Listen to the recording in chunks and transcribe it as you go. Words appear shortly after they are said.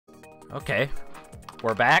Okay,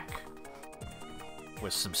 we're back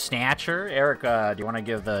with some Snatcher. Eric, do you want to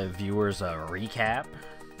give the viewers a recap?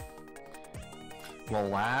 Well,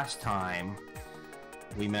 last time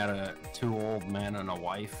we met two old men and a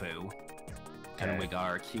waifu, and we got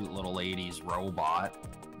our cute little 80s robot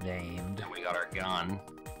named. And we got our gun.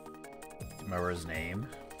 Remember his name?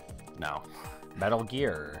 No. Metal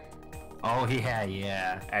Gear. Oh yeah,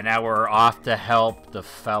 yeah. And now we're off to help the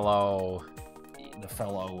fellow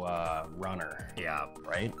runner. Yeah.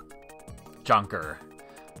 Right? Junker.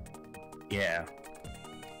 Yeah.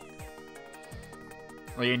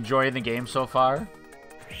 Are you enjoying the game so far?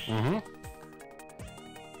 Mm-hmm.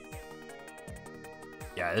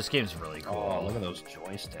 Yeah, this game's really cool. Oh, look at those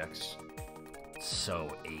joysticks.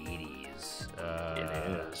 So 80s.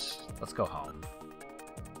 It is. Let's go home.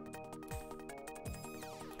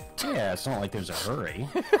 Yeah, it's not like there's a hurry.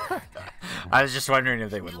 I was just wondering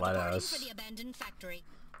if they would let us. For the abandoned factory.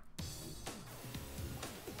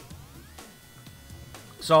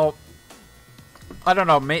 So, I don't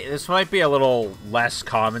know, this might be a little less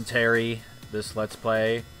commentary, this Let's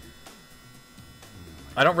Play.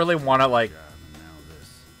 I don't really want to, like... Now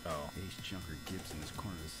this. Oh. Ace Junker Gibson has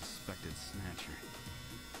cornered a suspected snatcher.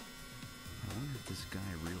 I wonder if this guy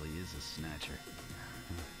really is a snatcher.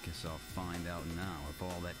 Guess I'll find out now if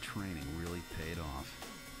all that training really paid off.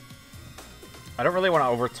 I don't really want to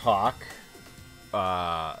overtalk.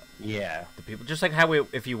 Yeah. The people, just like how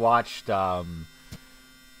if you watched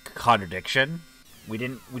Contradiction, we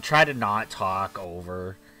tried to not talk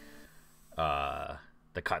over the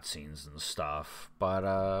cutscenes and stuff, but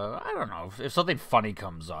I don't know, if something funny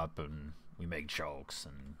comes up and we make jokes,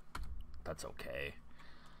 and that's okay.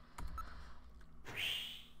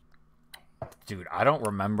 Dude, I don't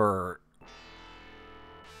remember.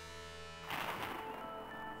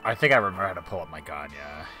 I think I remember how to pull up my gun,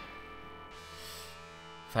 yeah.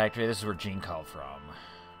 Factory, this is where Gene called from.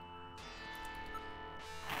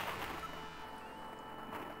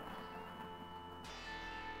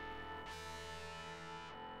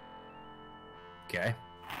 Okay.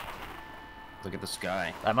 Look at the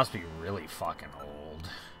sky. That must be really fucking old.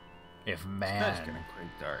 If man. It's getting pretty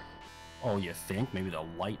dark. Oh, you think? Maybe the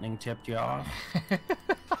lightning tipped you off?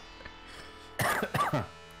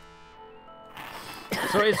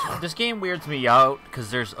 So this game weirds me out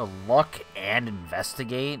because there's a look and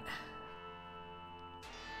investigate.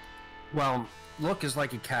 Well, look is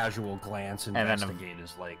like a casual glance, And then investigate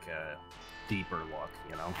is like a deeper look,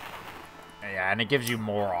 you know? Yeah, and it gives you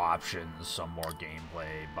more options, some more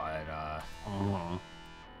gameplay, but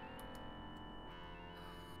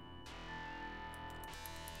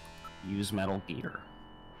Use Metal Gear.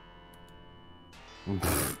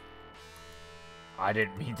 I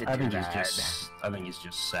didn't mean to do that. I think he's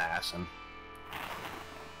just sassing.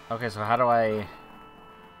 Okay, so how do I...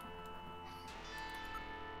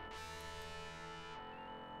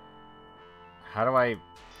 How do I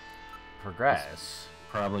progress?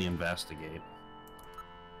 Probably investigate.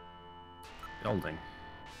 Building.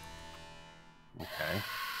 Okay.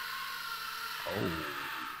 Oh.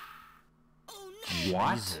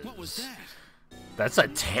 What? Jesus. What was that? That's a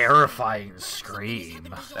terrifying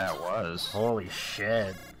scream. That was. Holy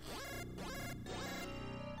shit.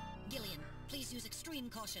 Gillian, please use extreme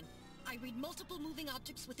caution. I read multiple moving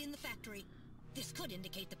objects within the factory. This could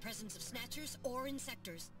indicate the presence of snatchers or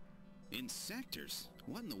insectors. Insectors?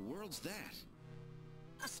 What in the world's that?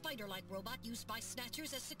 A spider-like robot used by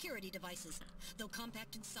snatchers as security devices. Though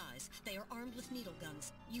compact in size, they are armed with needle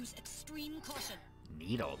guns. Use extreme caution.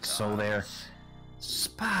 Needle guns. So they're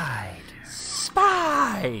spiders.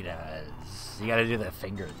 Spiders! You gotta do the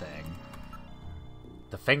finger thing.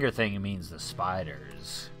 The finger thing means the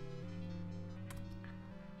spiders.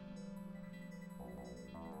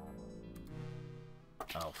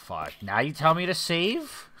 Oh, fuck. Now you tell me to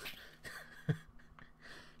save?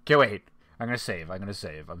 Okay, wait. I'm gonna save.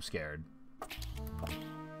 I'm scared.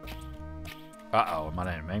 Uh-oh, I'm on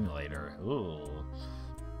an emulator. Ooh.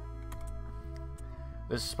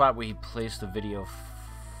 This is the spot where he placed the video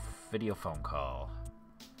phone call.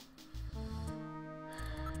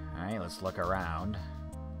 Alright, let's look around.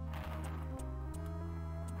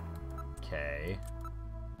 Okay.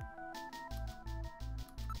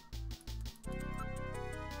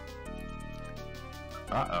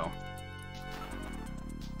 Uh-oh.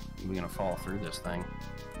 We're gonna fall through this thing.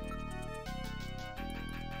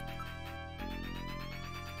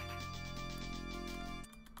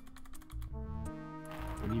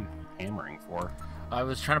 What are you hammering for? I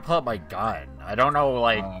was trying to pull up my gun. I don't know,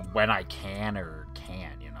 like, when I can or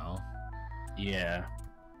can't, you know? Yeah.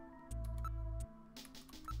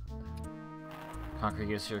 Concrete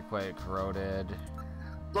gets here quite corroded.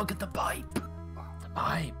 Look at the pipe. The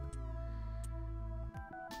pipe.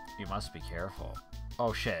 You must be careful.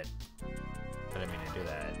 Oh shit. I didn't mean to do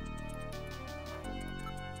that.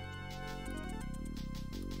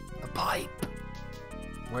 The pipe.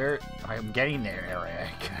 Where? I'm getting there,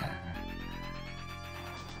 Eric.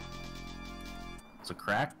 It's a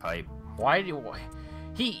crack pipe. Why do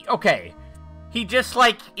he? Okay, he just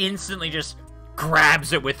like instantly just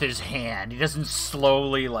grabs it with his hand. He doesn't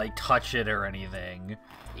slowly like touch it or anything.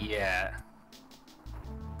 Yeah.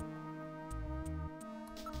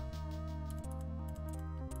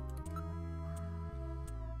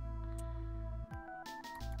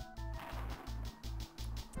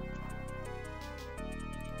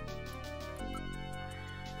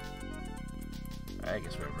 I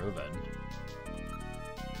guess we're moving.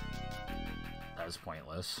 That was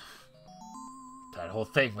pointless. That whole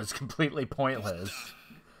thing was completely pointless.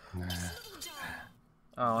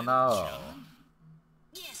 Oh no.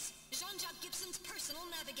 Yes, Jean-Jacques Gibson's personal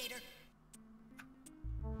navigator.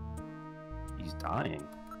 He's dying.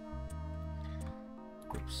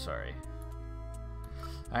 Oops, sorry.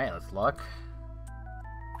 Alright, let's look.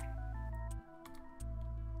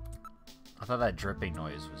 I thought that dripping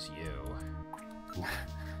noise was you.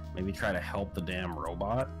 Maybe try to help the damn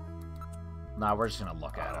robot? Nah, we're just gonna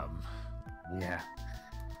look at him. Yeah.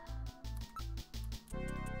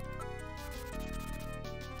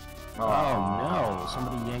 Oh no,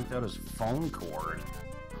 somebody yanked out his phone cord.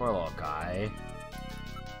 Poor little guy.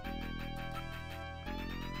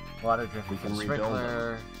 Water dripping We can rebuild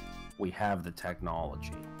sprinkler. We have the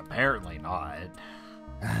technology. Apparently not.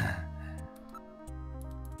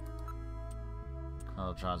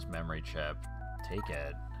 Colonel John's memory chip. Take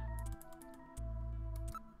it.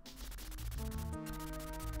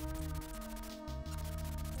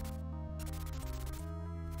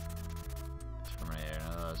 Terminator.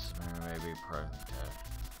 No, this may be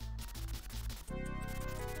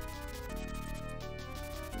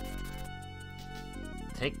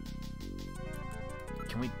Take.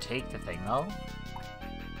 Can we take the thing though?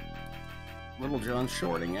 Little John's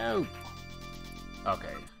shorting out.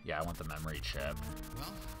 Okay. Yeah, I want the memory chip.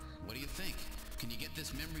 Well, what do you think? Can you get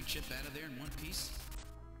this memory chip out of there in one piece?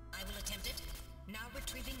 I will attempt it. Now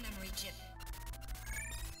retrieving memory chip.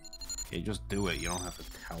 Okay, just do it. You don't have to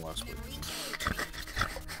tell us what. Memory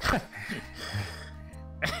chip.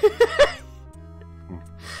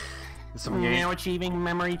 Now achieving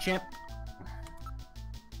memory chip.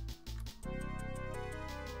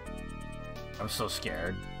 I'm so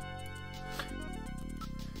scared.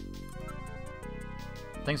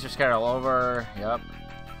 Things are scared all over. Yep.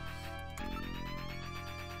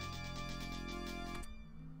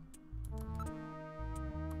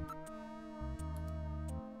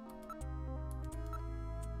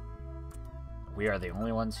 We are the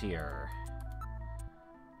only ones here.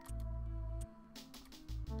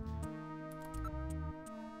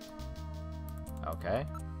 Okay.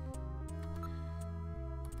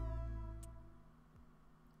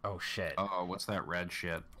 Oh shit. Oh, what's that red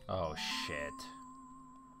shit? Oh shit.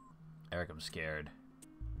 Eric, I'm scared.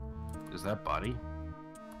 Is that Buddy?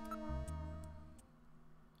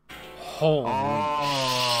 Holy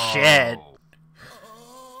shit.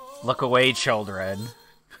 Look away, children.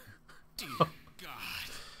 Dear God.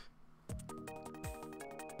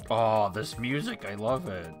 Oh, this music, I love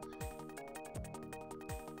it.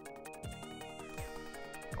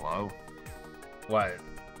 Hello? What?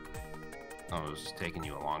 Oh, it was taking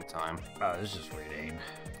you a long time. Oh, this is reading.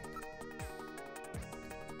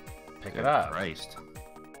 Pick Good it up. Christ.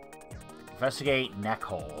 Investigate neck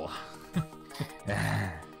hole.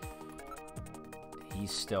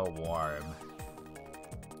 He's still warm.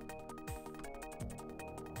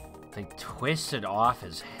 They twisted off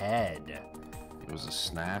his head. It was a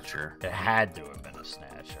snatcher. It had to have been a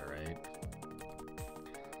snatcher, right?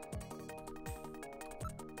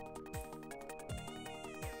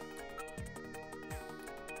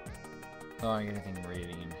 Oh, I get anything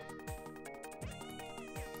reading.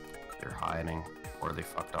 They're hiding. Or they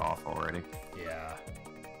fucked off already. Yeah.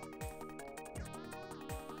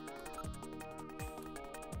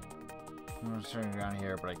 I'm turning around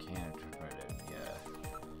here, but I can't interpret it. Yeah.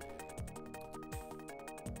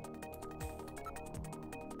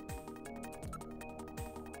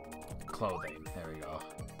 Clothing. There we go.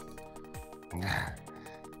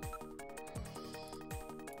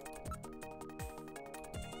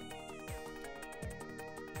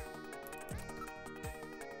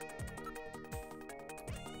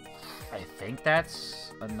 I think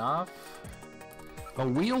that's enough. A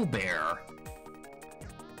wheelbarrow.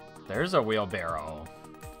 There's a wheelbarrow.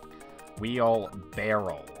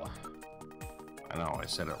 Wheelbarrow. I know, I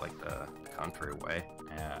said it like the country way.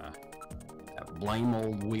 Yeah. That blame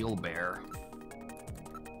old wheelbear.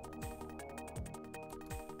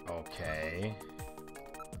 Okay.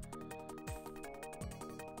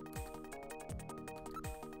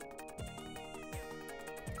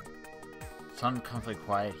 It's uncomfortably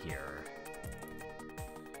quiet here.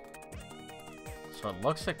 So it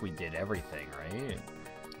looks like we did everything, right?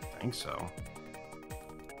 I think so.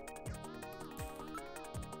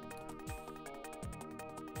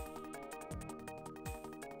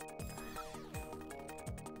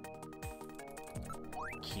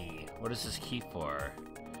 Key. What is this key for?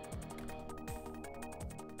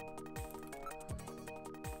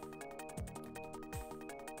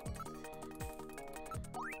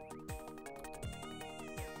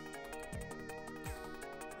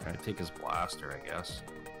 Trying to take his blaster, I guess.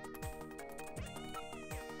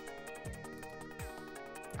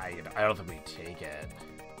 I don't think we take it.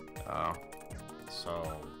 Oh.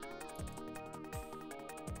 So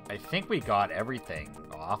I think we got everything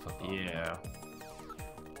off of him. Yeah.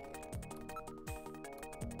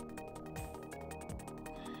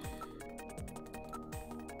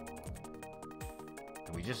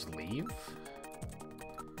 Do we just leave?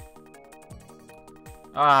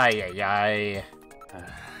 Ay.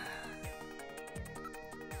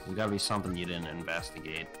 There's gotta be something you didn't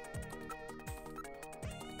investigate.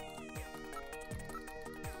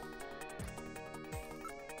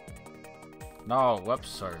 No, whoops,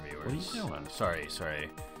 sorry viewers. What are you doing? Sorry.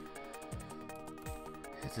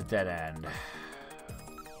 It's a dead end.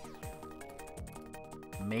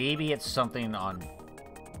 Maybe it's something on...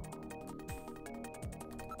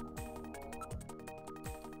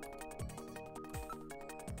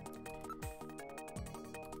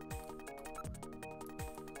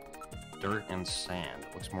 Dirt and sand.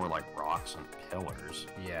 It looks more like rocks and pillars.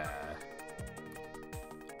 Yeah.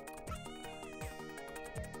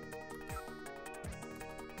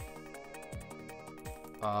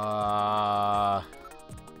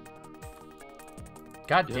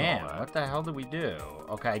 God damn, what the hell did we do?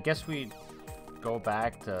 Okay, I guess we go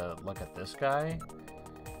back to look at this guy.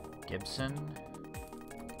 Gibson.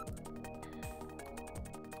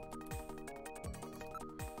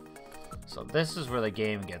 So this is where the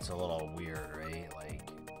game gets a little weird, right? Like,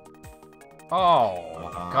 oh,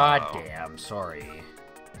 god damn, sorry.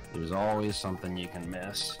 There's always something you can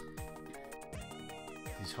miss.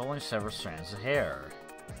 He's holding several strands of hair.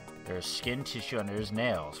 There's skin tissue under his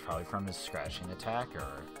nails, probably from his scratching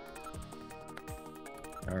attacker.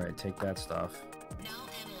 Alright, take that stuff. Now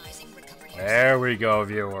analyzing recovered hair There we go,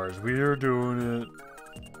 viewers. We're doing it.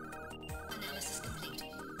 analysis complete.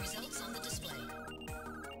 Results on the display.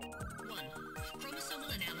 1.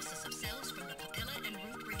 Chromosomal analysis of cells from the papilla and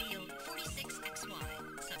root reveal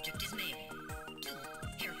 46XY. Subject is male. 2.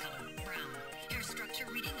 Hair color, brown. Hair structure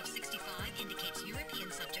reading of 65 indicates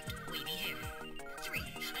European subject, wavy hair. 3.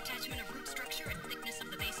 Attachment of root structure and thickness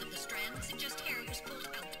of the base of the strand suggest hair was pulled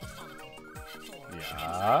out of follicle. 4.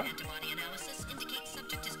 Enzyme antibody analysis indicates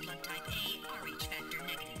subject is blood type A, Rh factor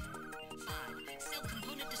negative. 5. Cell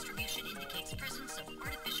component distribution indicates presence of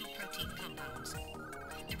artificial protein compounds.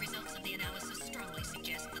 The results of the analysis strongly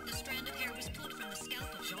suggest that the strand of hair was pulled from the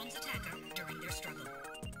scalp of Jean's attacker during their struggle.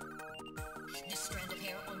 This strand of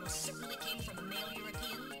hair almost certainly came from a male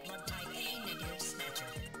European, blood type A negative Snatcher.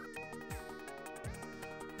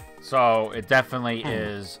 So, it definitely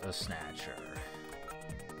is a Snatcher.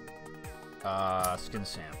 Skin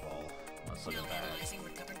sample. Let's look Now at that. analyzing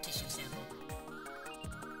recovered tissue sample.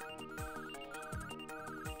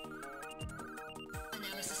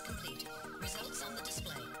 Analysis complete. Results on the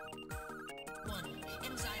display. 1.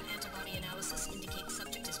 Enzyme antibody analysis indicates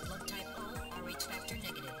subject is blood type O, Rh factor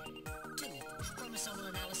negative. 2. Chromosomal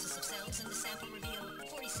analysis of cells in the sample reveal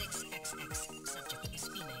 46XX. Subject is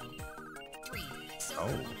female. 3. Cell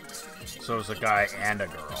component distribution. So it's a indicates guy presence and a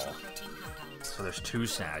of girl. artificial protein compounds. So there's two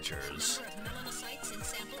Snatchers. Number of melanocytes in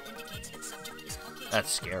sample indicates that subject is Caucasian.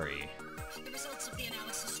 That's scary. The results of the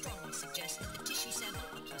analysis strongly suggest that the tissue sample,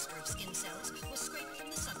 a cluster of skin cells, was scraped from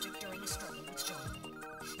the subject during a struggle with Jean.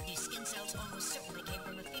 These skin cells almost certainly came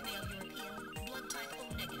from a female European, blood type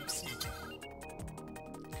O negative Snatcher.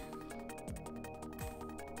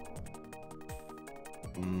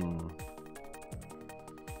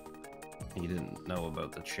 He didn't know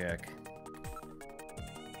about the chick.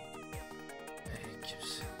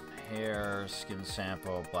 Gibson hair, skin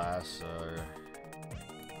sample, blaster.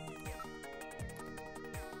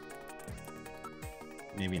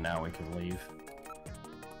 Maybe now we could leave.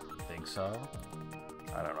 Think so?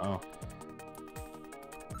 I don't know.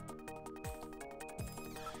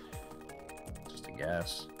 Just a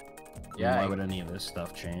guess. Yeah. Why would any of this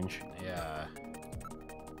stuff change? Yeah.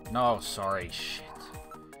 No, sorry, shit.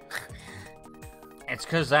 It's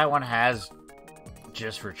because that one has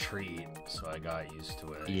just retreat, so I got used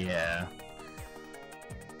to it. Yeah.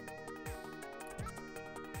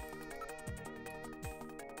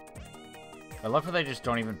 I love how they just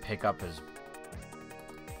don't even pick up his...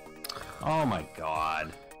 Oh my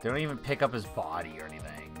god. They don't even pick up his body or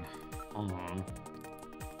anything. Mm-hmm.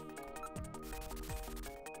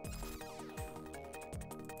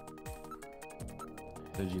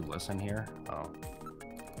 Did you listen here? Oh.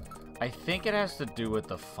 I think it has to do with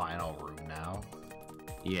the final room now.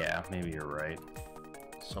 Yeah, maybe you're right.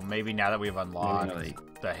 So maybe now that we've unlocked Maybe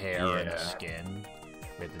the hair and the yeah. skin,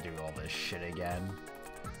 we have to do all this shit again.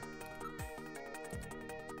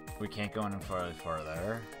 We can't go any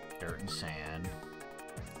further. Dirt and sand.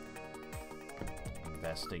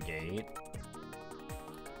 Investigate.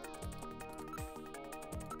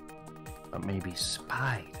 But maybe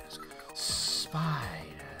spiders. Spiders.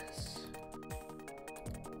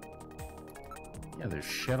 Yeah, there's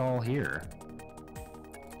shit all here.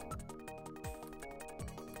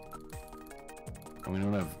 And we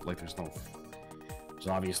don't have, like, there's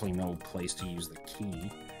obviously no place to use the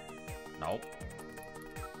key. Nope.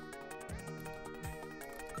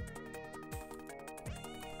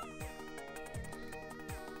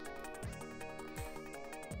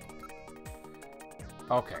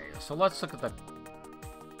 Okay, so let's look at the... An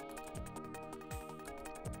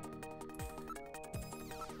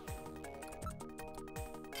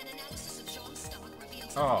analysis of Jean's stomach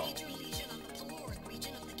reveals Oh. a major lesion on the caloric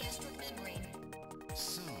region of the gastric membrane.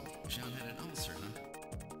 So, Jean had an ulcer, huh?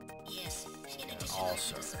 Yes, in addition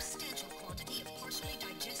ulcer. to a substantial quantity of partially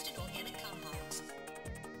digested organic compounds.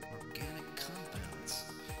 Organic compounds.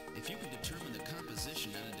 If you can determine the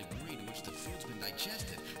composition and a degree to which the food's been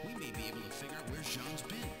digested, we may be able to figure out where Jean's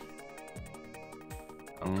been.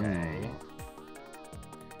 Okay.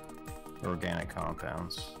 Organic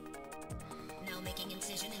compounds. Now making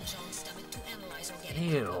incision in Jean's stomach to analyze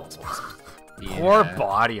organic Ew. compounds present. Poor Yeah.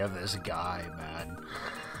 body of this guy, man.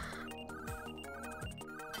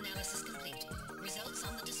 Analysis complete. Results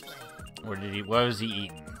on the display. What was he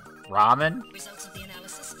eating? Ramen? Results of the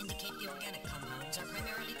analysis indicate the organic compounds are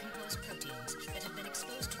primarily composed proteins that have been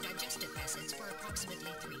exposed to digestive acids for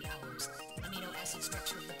approximately 3 hours. Amino acid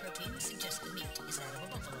structure of the protein suggests the meat is that of a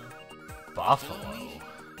buffalo. Buffalo.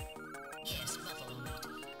 Yes, buffalo meat.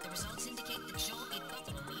 The results indicate that Jean ate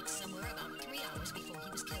buffalo meat somewhere about 3 hours before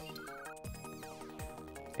he was killed.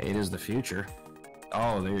 It is the future.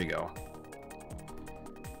 Oh, there you go.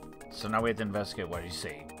 So now we have to investigate, what did you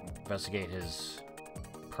say? Investigate his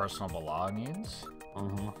personal belongings?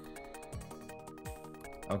 Mm-hmm.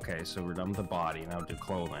 Okay, so we're done with the body. Now do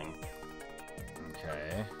clothing.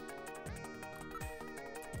 Okay.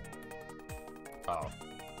 Oh.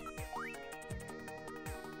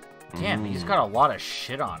 Damn, he's got a lot of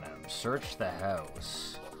shit on him. Search the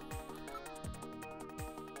house.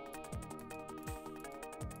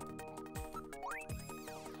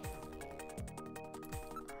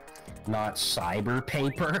 Not cyber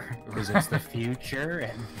paper, because it's the future,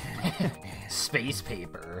 and Space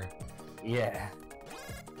paper. yeah.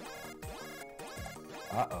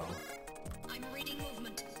 Uh-oh. I'm reading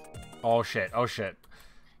movement. Oh shit, oh shit.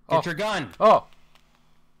 Get your gun! Oh!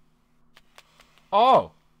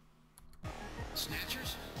 Oh!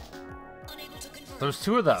 Snatchers? Unable to confirm. There's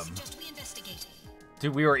two of them. Suggest we investigate.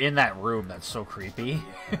 Dude, we were in that room. That's so creepy.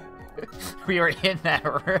 We were in that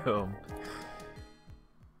room.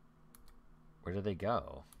 Where did they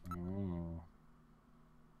go?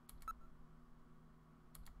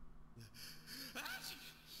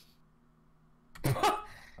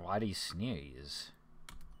 Why'd he sneeze?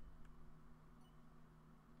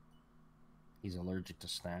 He's allergic to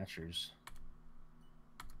snatchers.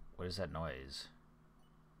 What is that noise?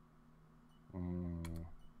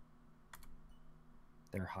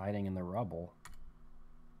 They're hiding in the rubble.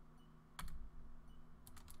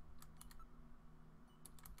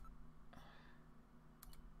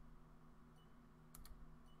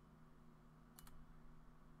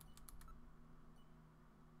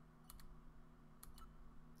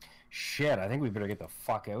 Shit, I think we better get the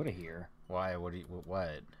fuck out of here. Why? What?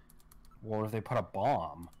 What? What if they put a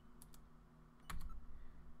bomb?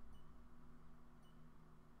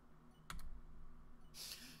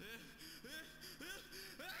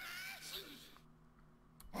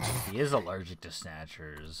 He is allergic to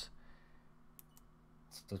snatchers.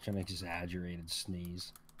 Such an exaggerated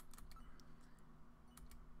sneeze.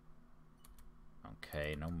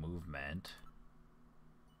 Okay, no movement.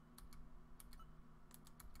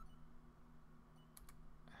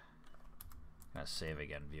 Gotta save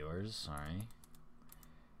again, viewers. Sorry.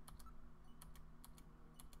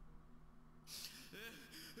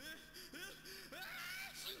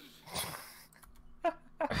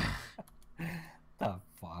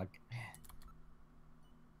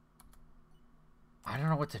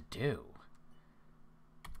 what to do.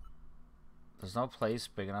 There's no place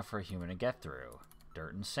big enough for a human to get through.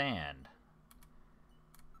 Dirt and sand.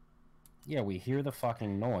 Yeah, we hear the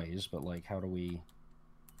fucking noise, but, like, how do we...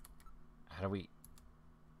 How do we...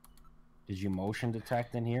 Did you motion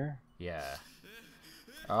detect in here? Yeah.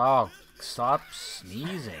 Oh, stop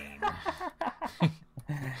sneezing.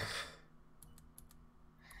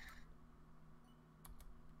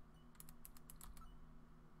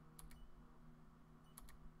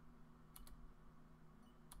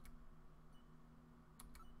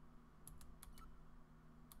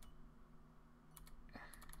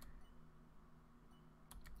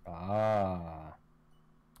 Ah.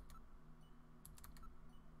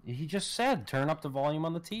 He just said, turn up the volume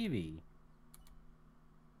on the TV.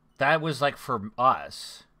 That was like for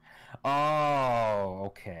us. Oh,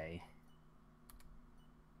 okay.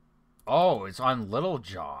 Oh, it's on Little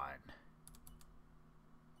John.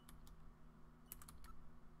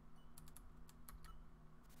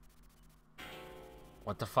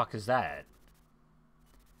 What the fuck is that?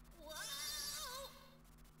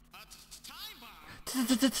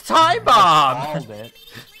 Time bomb! Called it.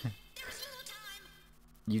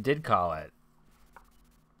 You did call it.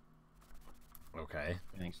 Okay.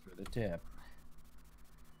 Thanks for the tip.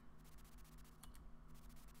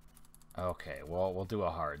 Okay, well, we'll do a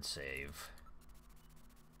hard save.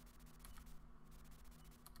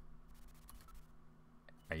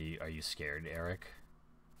 Are you scared, Eric?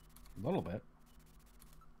 A little bit.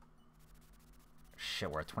 Shit,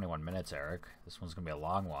 we're at 21 minutes, Eric. This one's gonna be a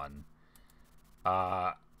long one.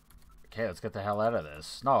 Okay, let's get the hell out of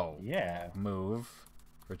this. No. Yeah. Move.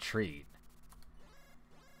 Retreat.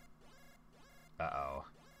 Uh-oh.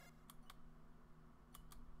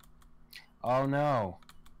 Oh, no.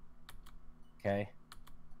 Okay.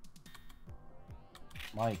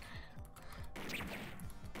 Mike.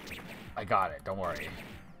 I got it, don't worry.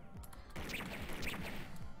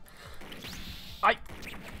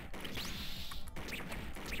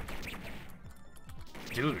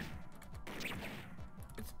 Dude.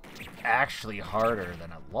 It's actually harder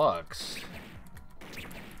than it looks.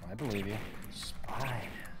 I believe you. Spiders.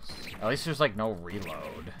 At least there's, like, no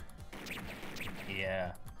reload.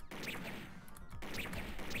 Yeah.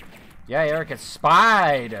 Yeah, Eric, it's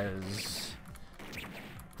spiders!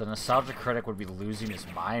 The nostalgia critic would be losing his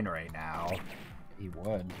mind right now. He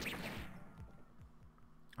would.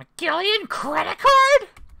 A Gillian credit card?!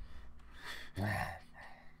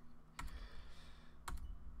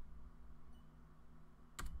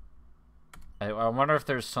 I wonder if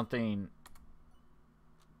there's something...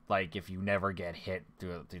 Like, if you never get hit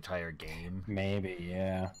through the entire game. Maybe,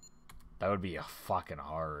 yeah. That would be fucking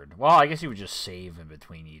hard. Well, I guess you would just save in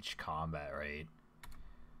between each combat, right?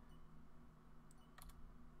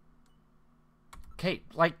 Okay,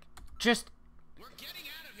 like, just... We're getting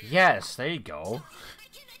out of here. Yes, there you go. I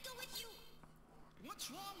cannot go with you.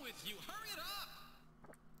 What's wrong with you? Hurry it up.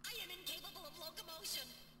 I am incapable of locomotion.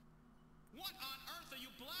 What on earth are you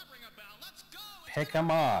blabbering about? Let's go. Pick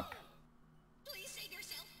him up. Please save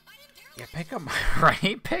yourself. I am paralyzed. Yeah, pick him up,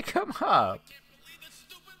 right? Pick him up. Can't believe this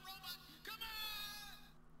stupid robot. Come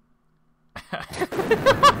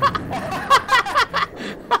on.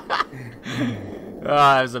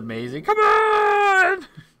 Ah, that was amazing. Come on!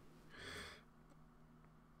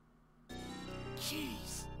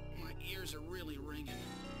 Jeez, my ears are really ringing.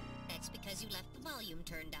 That's because you left the volume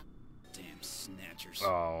turned up. Damn snatchers.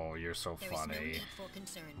 Oh, you're so There is no funny. need for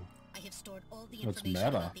concern. I have stored all the That's information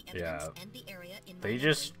meta. about the evidence Yeah. and the area in my They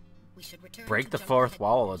just memory. We should return break to the Junker fourth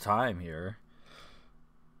wall all the headquarters. time here.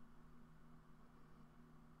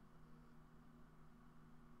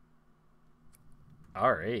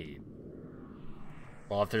 Alright.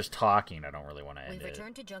 Well, if there's talking, I don't really want to end We've it.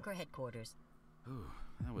 returned to Junker headquarters. Ooh,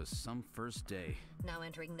 that was some first day. Now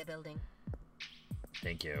entering the building.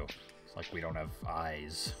 Thank you. It's like we don't have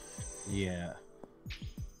eyes. Yeah.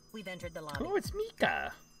 We've entered the lobby. Oh, it's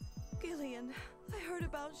Mika. Gillian, I heard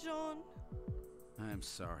about Jean. I'm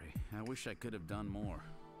sorry. I wish I could have done more.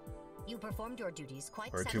 You performed your duties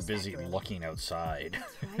quite We're too busy satisfactorily. looking outside.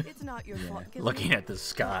 That's right, it's not your fault, Gillian. Looking at the Don't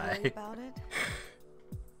sky. worry about it.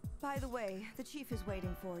 By the way, the chief is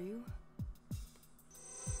waiting for you.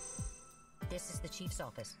 This is the chief's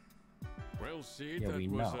office. Well, Seed, Yeah, that we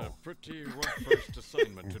was know. a pretty rough first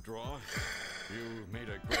assignment to draw. You made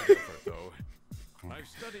a great effort, though. I've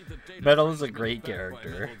studied the data. Metal is a transmitted great back by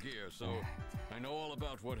character. Metal Gear, so I know all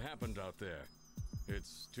about what happened out there.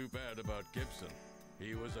 It's too bad about Gibson.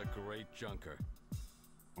 He was a great junker.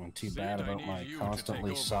 And too Sid, bad I about need my you to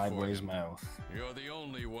constantly take over for sideways him. mouth. You're the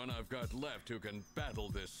only one I've got left who can battle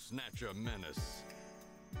this Snatcher menace.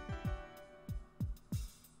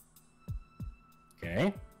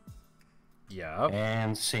 Okay. Yeah.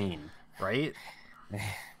 And scene. Right?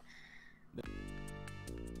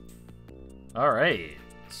 Alright.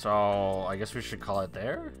 So, I guess we should call it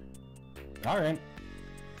there? Alright.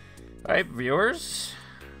 Alright, viewers.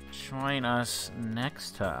 Join us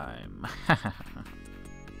next time.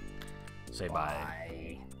 Say bye.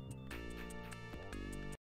 Bye.